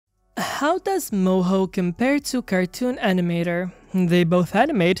How does Moho compare to Cartoon Animator? They both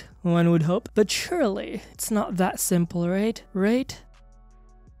animate, one would hope, but surely it's not that simple, right?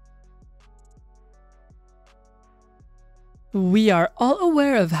 We are all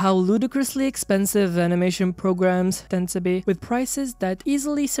aware of how ludicrously expensive animation programs tend to be, with prices that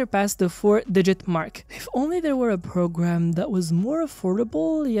easily surpass the 4-digit mark. If only there were a program that was more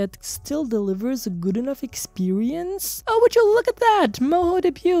affordable yet still delivers a good enough experience. Oh, would you look at that! Moho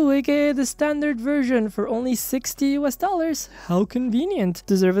debut, aka the standard version, for only $60 US. How convenient.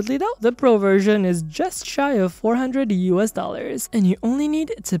 Deservedly though, the pro version is just shy of $400 US, and you only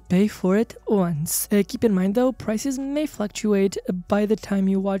need to pay for it once. Keep in mind though, prices may fluctuate by the time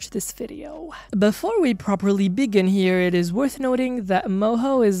you watch this video. Before we properly begin here, it is worth noting that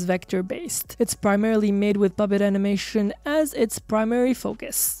Moho is vector-based. It's primarily made with puppet animation as its primary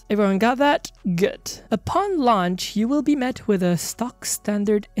focus. Everyone got that? Good. Upon launch, you will be met with a stock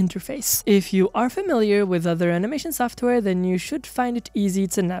standard interface. If you are familiar with other animation software, then you should find it easy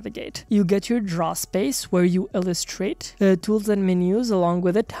to navigate. You get your draw space where you illustrate, tools and menus along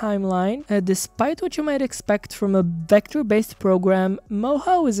with a timeline. Despite what you might expect from a vector-based program,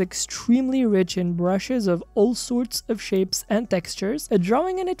 Moho is extremely rich in brushes of all sorts of shapes and textures.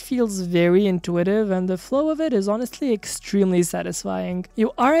 Drawing in it feels very intuitive, and the flow of it is honestly extremely satisfying.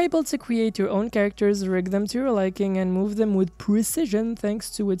 You are able to create your own characters, rig them to your liking, and move them with precision thanks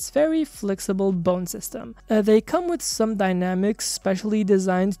to its very flexible bone system. They come with some dynamics specially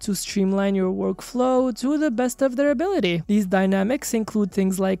designed to streamline your workflow to the best of their ability. These dynamics include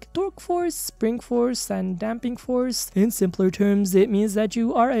things like torque force, spring force, and damping force. In simpler terms, it means that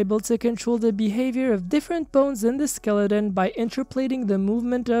you are able to control the behavior of different bones in the skeleton by interpolating the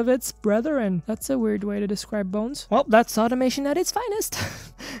movement of its brethren. That's a weird way to describe bones. Well, that's automation at its finest.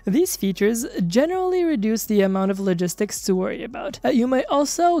 These features generally reduce the amount of logistics to worry about. You may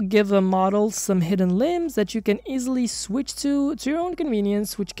also give a model some hidden limbs that you can easily switch to your own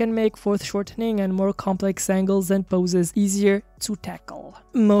convenience, which can make foreshortening and more complex angles and poses easier to tackle.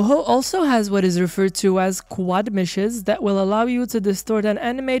 Moho also has what is referred to as quad meshes that will allow you to distort and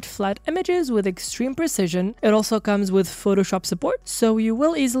animate flat images with extreme precision. It also comes with Photoshop support, so you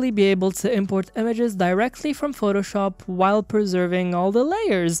will easily be able to import images directly from Photoshop while preserving all the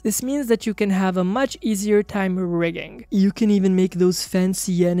layers. This means that you can have a much easier time rigging. You can even make those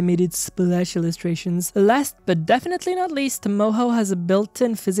fancy animated splash illustrations. Last but definitely not least, Moho has a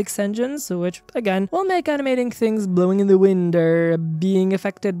built-in physics engine, which again will make animating things blowing in the wind or being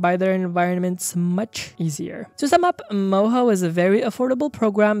affected by their environments much easier. To sum up, Moho is a very affordable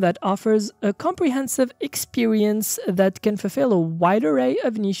program that offers a comprehensive experience that can fulfill a wide array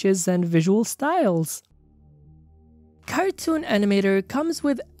of niches and visual styles. Cartoon Animator comes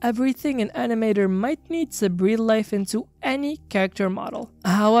with everything an animator might need to breathe life into any character model.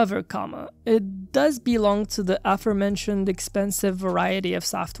 However, it does belong to the aforementioned expensive variety of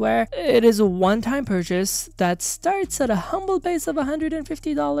software. It is a one-time purchase that starts at a humble base of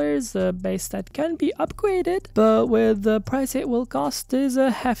 $150, a base that can be upgraded, but with the price it will cost is a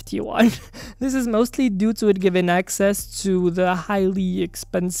hefty one. This is mostly due to it giving access to the highly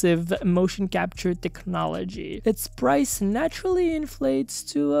expensive motion capture technology. Its price naturally inflates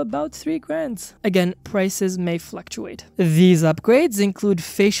to about $3,000. Again, prices may fluctuate. These upgrades include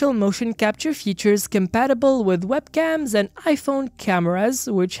facial motion capture features compatible with webcams and iPhone cameras,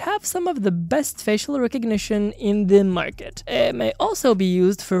 which have some of the best facial recognition in the market. It may also be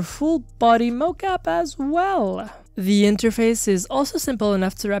used for full body mocap as well. The interface is also simple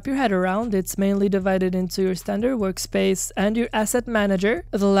enough to wrap your head around. It's mainly divided into your standard workspace and your asset manager.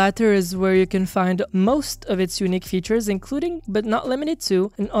 The latter is where you can find most of its unique features, including, but not limited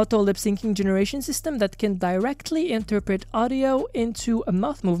to, an auto lip-syncing generation system that can directly interpret audio into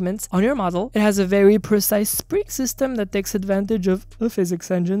mouth movements on your model. It has a very precise spring system that takes advantage of a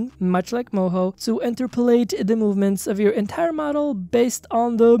physics engine, much like Moho, to interpolate the movements of your entire model based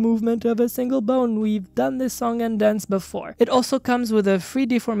on the movement of a single bone. We've done this song and dance before. It also comes with a free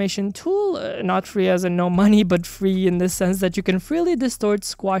deformation tool, not free as in no money, but free in the sense that you can freely distort,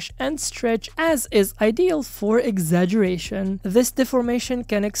 squash, and stretch, as is ideal for exaggeration. This deformation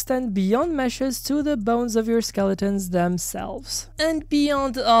can extend beyond meshes to the bones of your skeletons themselves. And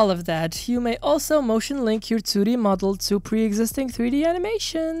beyond all of that, you may also motion link your 2D model to pre-existing 3D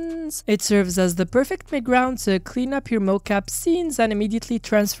animations. It serves as the perfect mid-ground to clean up your mocap scenes and immediately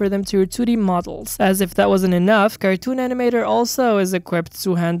transfer them to your 2D models. As if that wasn't enough, enough, Cartoon Animator also is equipped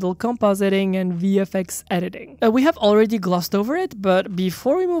to handle compositing and VFX editing. We have already glossed over it, but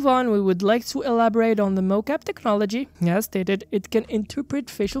before we move on, we would like to elaborate on the mocap technology. As stated, it can interpret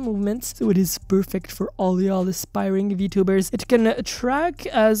facial movements, so it is perfect for all y'all aspiring VTubers. It can track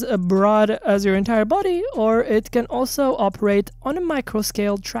as broad as your entire body, or it can also operate on a micro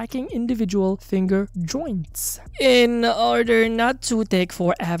scale, tracking individual finger joints. In order not to take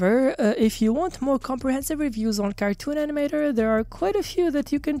forever, if you want more comprehensive reviews on Cartoon Animator, there are quite a few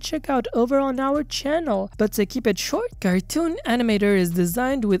that you can check out over on our channel. But to keep it short, Cartoon Animator is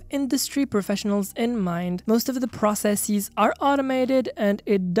designed with industry professionals in mind. Most of the processes are automated, and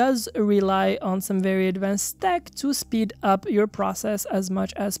it does rely on some very advanced tech to speed up your process as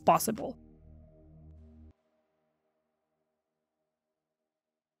much as possible.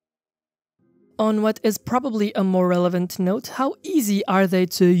 On what is probably a more relevant note, how easy are they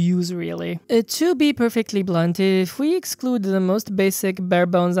to use really? To be perfectly blunt, if we exclude the most basic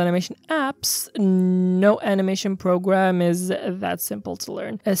bare-bones animation apps, no animation program is that simple to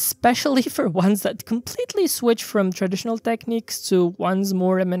learn, especially for ones that completely switch from traditional techniques to ones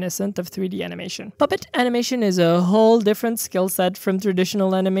more reminiscent of 3D animation. Puppet animation is a whole different skill set from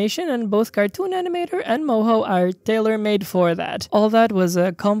traditional animation, and both Cartoon Animator and Moho are tailor-made for that. All that was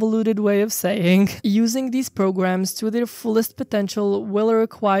a convoluted way of saying using these programs to their fullest potential will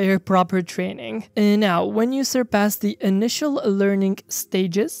require proper training. Now, when you surpass the initial learning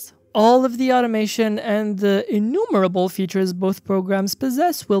stages, all of the automation and the innumerable features both programs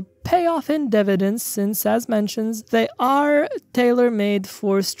possess will pay off in dividends, since, as mentioned, they are tailor-made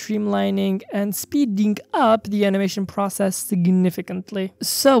for streamlining and speeding up the animation process significantly.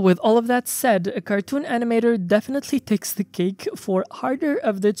 So, with all of that said, a Cartoon Animator definitely takes the cake for harder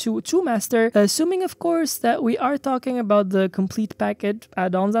of the two to master, assuming, of course, that we are talking about the complete package,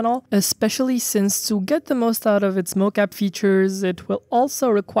 add-ons and all, especially since to get the most out of its mocap features, it will also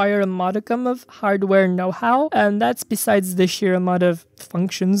require a modicum of hardware know-how, and that's besides the sheer amount of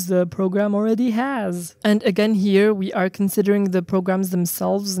functions the program already has. And again, here we are considering the programs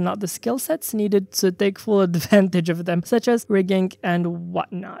themselves, not the skill sets needed to take full advantage of them, such as rigging and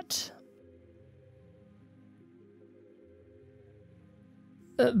whatnot.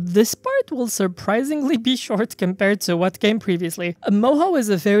 This part will surprisingly be short compared to what came previously. Moho is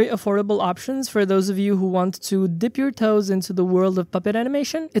a very affordable option for those of you who want to dip your toes into the world of puppet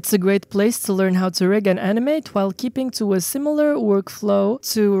animation. It's a great place to learn how to rig and animate while keeping to a similar workflow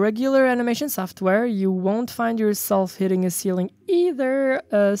to regular animation software. You won't find yourself hitting a ceiling either,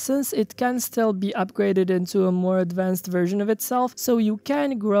 since it can still be upgraded into a more advanced version of itself, so you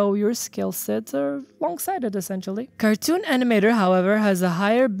can grow your skill set alongside it essentially. Cartoon Animator, however, has a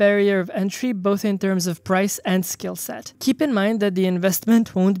higher barrier of entry both in terms of price and skill set. Keep in mind that the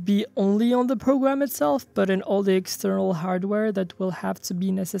investment won't be only on the program itself, but in all the external hardware that will have to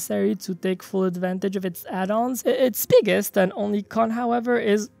be necessary to take full advantage of its add-ons. Its biggest and only con, however,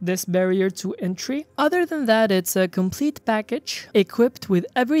 is this barrier to entry. Other than that, it's a complete package equipped with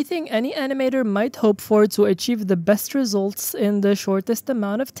everything any animator might hope for to achieve the best results in the shortest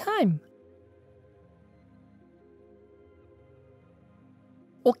amount of time.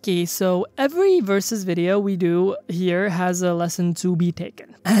 Okay, so every versus video we do here has a lesson to be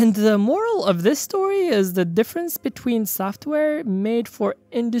taken. And the moral of this story is the difference between software made for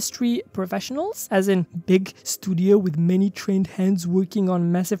industry professionals, as in big studio with many trained hands working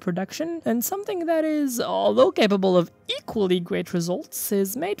on massive production, and something that is, although capable of equally great results,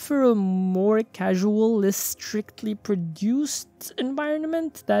 is made for a more casual, less strictly produced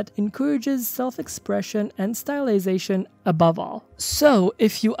environment that encourages self-expression and stylization above all. So,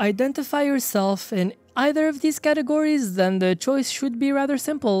 if you identify yourself in either of these categories, then the choice should be rather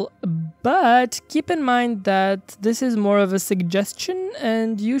simple. But keep in mind that this is more of a suggestion,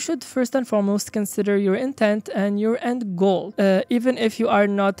 and you should first and foremost consider your intent and your end goal. Even if you are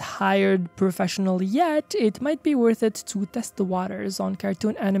not hired professionally yet, it might be worth it to test the waters on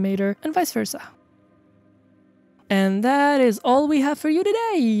Cartoon Animator and vice versa. And that is all we have for you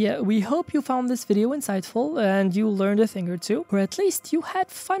today. We hope you found this video insightful and you learned a thing or two, or at least you had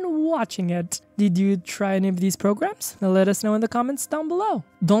fun watching it. Did you try any of these programs? Let us know in the comments down below.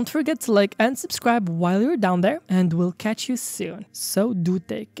 Don't forget to like and subscribe while you're down there, and we'll catch you soon. So do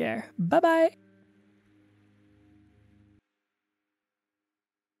take care. Bye bye!